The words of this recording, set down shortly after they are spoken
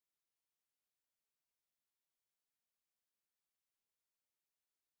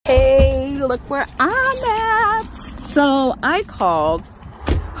look where I'm at. So I called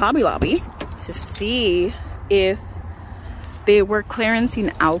Hobby Lobby to see if they were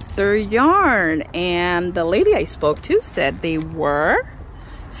clearancing out their yarn, and the lady I spoke to said they were.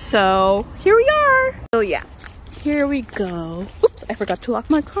 So here we are. So yeah, here we go. Oops, I forgot to lock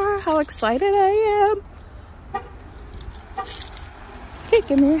my car. How excited I am. Okay,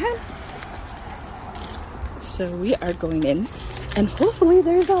 give me your hand. So we are going in, and hopefully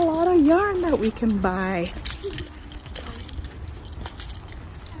there's a lot of yarn that we can buy.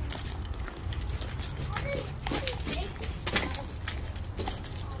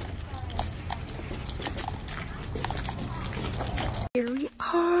 Here we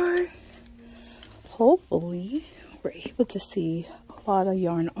are. Hopefully we're able to see a lot of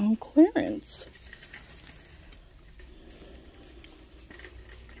yarn on clearance.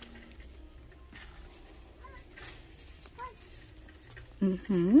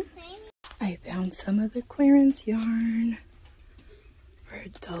 I found some of the clearance yarn for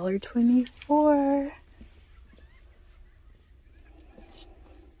 $1.24.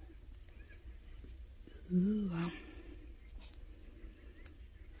 Ooh.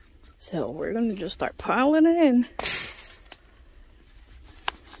 So we're gonna just start piling it in.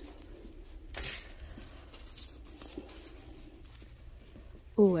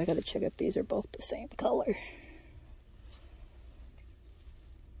 Ooh, I gotta check if these are both the same color.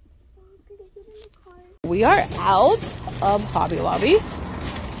 We are out of Hobby Lobby.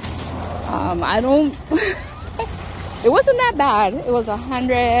 It wasn't that bad. It was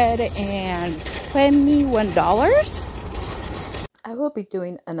 $121. I will be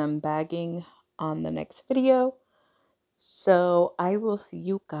doing an unbagging on the next video. So I will see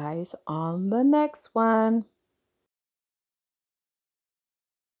you guys on the next one.